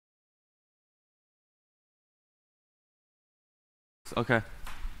Okay.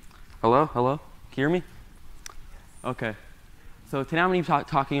 Hello? Hello? Can you hear me? Okay. So today I'm going to be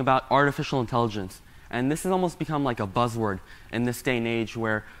talking about artificial intelligence. And this has almost become like a buzzword in this day and age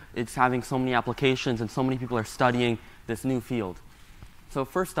where it's having so many applications and so many people are studying this new field. So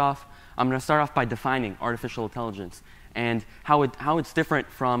first off, I'm going to start off by defining artificial intelligence and how it's different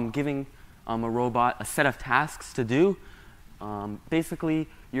from giving a robot a set of tasks to do. Basically,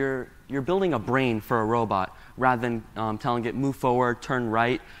 you're building a brain for a robot rather than telling it move forward, turn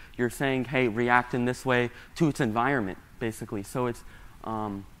right. You're saying, hey, react in this way to its environment, basically. So it's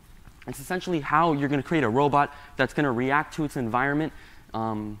essentially how you're going to create a robot that's going to react to its environment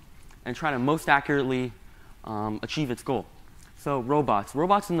and try to most accurately achieve its goal. So robots.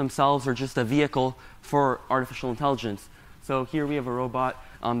 Robots in themselves are just a vehicle for artificial intelligence. So here we have a robot.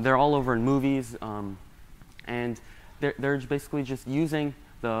 They're all over in movies, and they're basically just using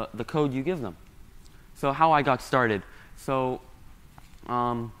the code you give them. So how I got started. So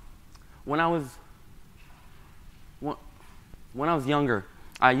when I was younger,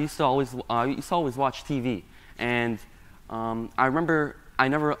 I used to always watch TV, and I remember I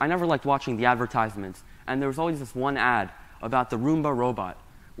never liked watching the advertisements. And there was always this one ad about the Roomba robot,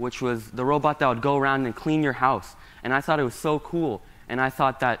 which was the robot that would go around and clean your house. And I thought it was so cool. And I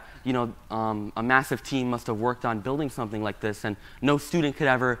thought that a massive team must have worked on building something like this, and no student could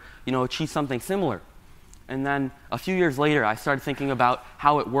ever achieve something similar. And then a few years later, I started thinking about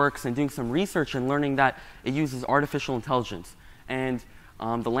how it works and doing some research and learning that it uses artificial intelligence and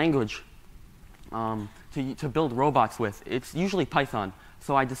the language to build robots with. It's usually Python.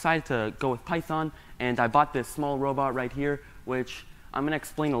 So I decided to go with Python, and I bought this small robot right here, which I'm going to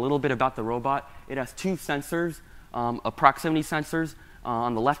explain a little bit about the robot. It has two sensors, proximity sensors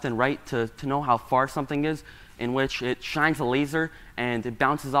on the left and right to know how far something is, in which it shines a laser and it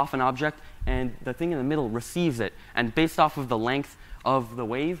bounces off an object, and the thing in the middle receives it. And based off of the length of the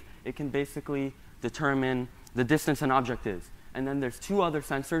wave, it can basically determine the distance an object is. And then there's two other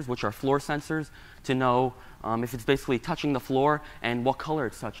sensors, which are floor sensors, to know if it's basically touching the floor and what color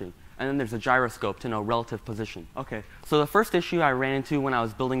it's touching. And then there's a gyroscope to know relative position. Okay, so the first issue I ran into when I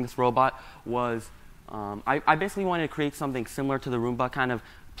was building this robot was I basically wanted to create something similar to the Roomba, kind of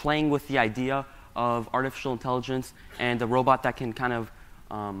playing with the idea of artificial intelligence and a robot that can kind of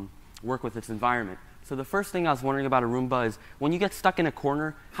work with its environment. So the first thing I was wondering about a Roomba is when you get stuck in a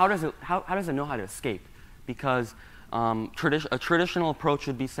corner, how does it know how to escape? Because a traditional approach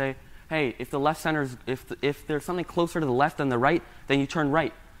would be say, hey, if the left center's, if there's something closer to the left than the right, then you turn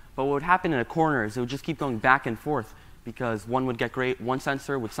right. But what would happen in a corner is it would just keep going back and forth because one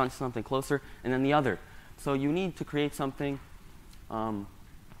sensor would sense something closer, and then the other. So you need to create something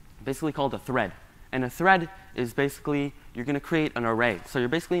basically called a thread. And a thread is basically, you're going to create an array. So you're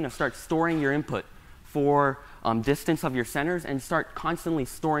basically going to start storing your input for distance of your centers and start constantly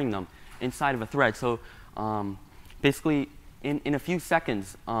storing them inside of a thread. So basically, in a few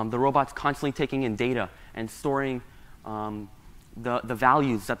seconds, the robot's constantly taking in data and storing the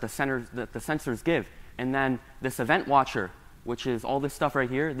values that the sensors give. And then this event watcher, which is all this stuff right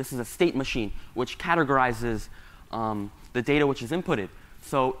here, this is a state machine, which categorizes the data which is inputted.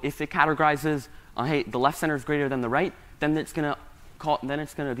 So if it categorizes, hey, the left center is greater than the right, then it's going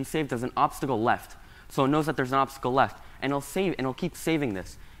to be saved as an obstacle left. So it knows that there's an obstacle left, and it'll keep saving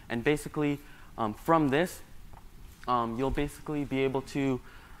this. And basically, from this, you'll basically be able to,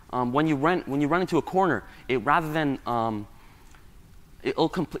 when you run into a corner, rather than it'll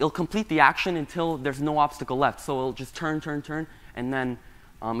complete the action until there's no obstacle left. So it'll just turn, and then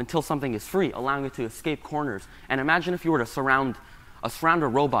until something is free, allowing it to escape corners. And imagine if you were to surround a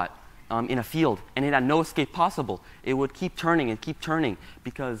robot in a field, and it had no escape possible. It would keep turning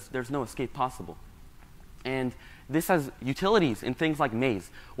because there's no escape possible. And this has utilities in things like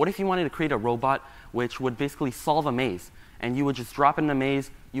maze. What if you wanted to create a robot which would basically solve a maze, and you would just drop in the maze,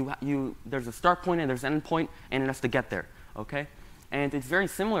 there's a start point and there's an end point, and it has to get there, okay? And it's very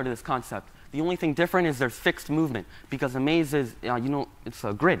similar to this concept. The only thing different is there's fixed movement, because a maze is, it's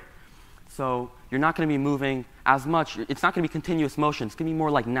a grid. So you're not going to be moving as much. It's not going to be continuous motion. It's going to be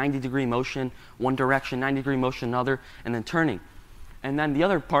more like 90-degree motion, one direction, 90-degree motion, another, and then turning. And then the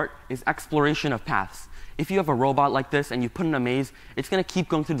other part is exploration of paths. If you have a robot like this and you put in a maze, it's going to keep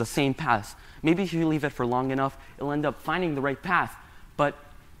going through the same paths. Maybe if you leave it for long enough, it'll end up finding the right path. But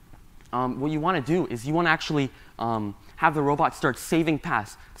what you want to do is you want to actually have the robot start saving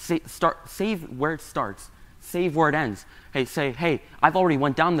paths. Save where it starts. Save where it ends. Hey, I've already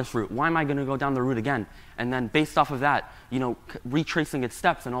went down this route. Why am I going to go down the route again? And then based off of that, retracing its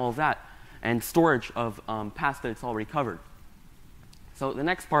steps and all of that, and storage of paths that it's already covered. So the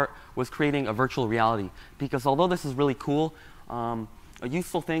next part was creating a virtual reality, because although this is really cool, a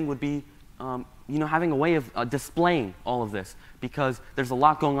useful thing would be having a way of displaying all of this, because there's a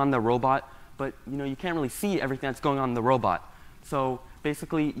lot going on in the robot, but you can't really see everything that's going on in the robot. So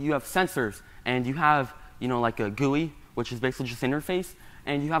basically, you have sensors, and you have like a GUI, which is basically just interface,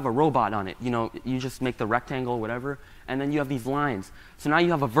 and you have a robot on it. You just make the rectangle, whatever, and then you have these lines. So now you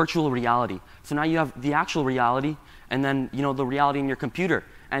have a virtual reality. So now you have the actual reality, and then the reality in your computer,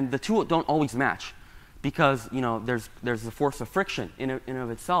 and the two don't always match, because there's the force of friction in and of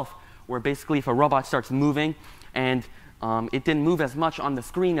itself, where basically if a robot starts moving and it didn't move as much on the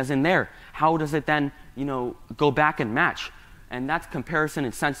screen as in there, how does it then go back and match? And that's comparison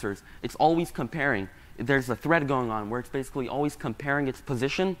in sensors. It's always comparing. There's a thread going on where it's basically always comparing its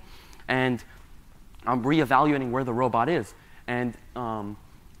position and reevaluating where the robot is. And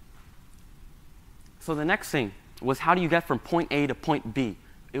so the next thing was, how do you get from point A to point B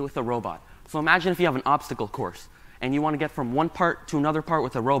with a robot? So imagine if you have an obstacle course and you want to get from one part to another part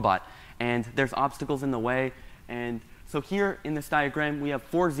with a robot, and there's obstacles in the way. And so here in this diagram, we have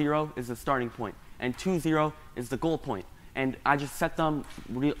 4, 0 is the starting point, and 2, 0 is the goal point. And I just set them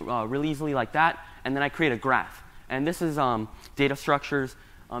really easily like that, and then I create a graph. And this is data structures.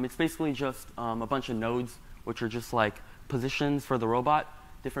 It's basically just a bunch of nodes, which are just like positions for the robot,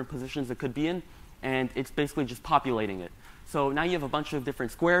 different positions it could be in, and it's basically just populating it. So now you have a bunch of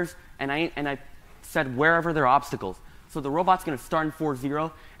different squares, and I said wherever there are obstacles. So the robot's going to start in 4,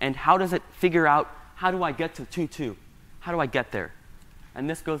 0, and how does it figure out, how do I get to 2, 2? How do I get there? And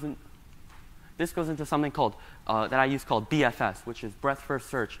this goes into something called that I use called BFS, which is breadth first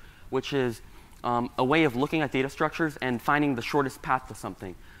search, which is a way of looking at data structures and finding the shortest path to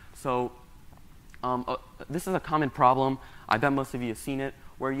something. So this is a common problem. I bet most of you have seen it,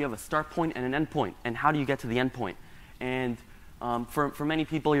 where you have a start point and an end point, and how do you get to the end point? And for many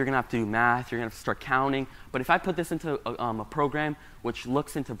people, you're going to have to do math. You're going to have to start counting. But if I put this into a program which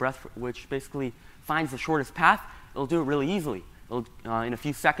looks into breadth, which basically finds the shortest path, it'll do it really easily. In a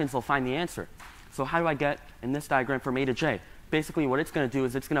few seconds, it'll find the answer. So how do I get, in this diagram, from A to J? Basically, what it's going to do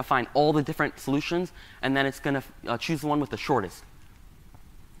is it's going to find all the different solutions, and then it's going to choose the one with the shortest.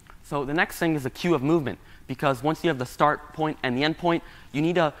 So the next thing is a queue of movement, because once you have the start point and the end point, you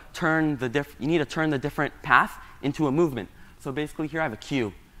need to turn the different path into a movement. So basically, here I have a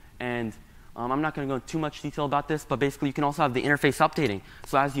queue, and I'm not going to go into too much detail about this, but basically, you can also have the interface updating.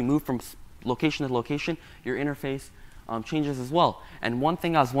 So as you move from location to location, your interface changes as well. And one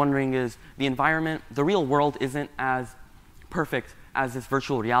thing I was wondering is, the environment, the real world isn't as perfect as this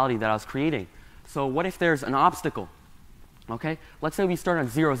virtual reality that I was creating. So what if there's an obstacle? Okay, let's say we start on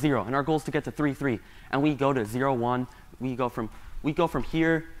 0, 0, and our goal is to get to 3, 3, and we go to 0, 1. We go from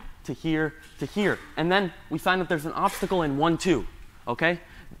here to here to here, and then we find that there's an obstacle in 1, 2. Okay,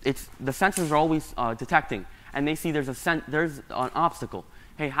 the sensors are always detecting, and they see there's an obstacle.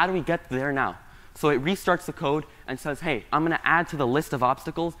 Hey, how do we get there now? So it restarts the code and says, hey, I'm going to add to the list of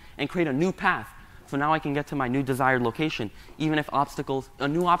obstacles and create a new path. So now I can get to my new desired location, even if a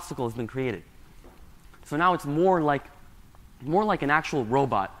new obstacle has been created. So now it's more like an actual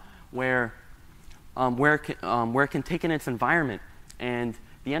robot, where it can take in its environment. And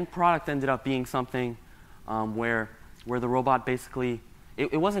the end product ended up being something where the robot basically,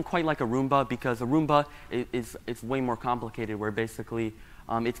 it wasn't quite like a Roomba, because a Roomba it's way more complicated, where basically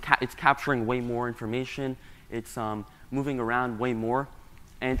it's capturing way more information, it's moving around way more.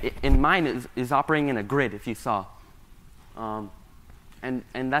 And in mine is operating in a grid, if you saw. And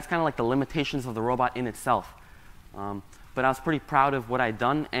that's kind of like the limitations of the robot in itself. But I was pretty proud of what I'd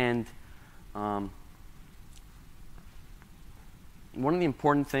done, and one of the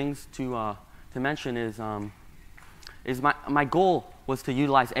important things to mention is my goal was to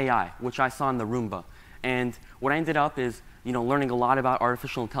utilize AI, which I saw in the Roomba. And what I ended up is learning a lot about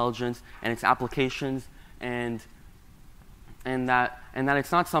artificial intelligence and its applications, and that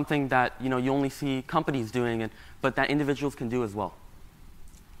it's not something that you only see companies doing, but that individuals can do as well.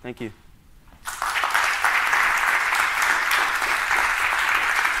 Thank you.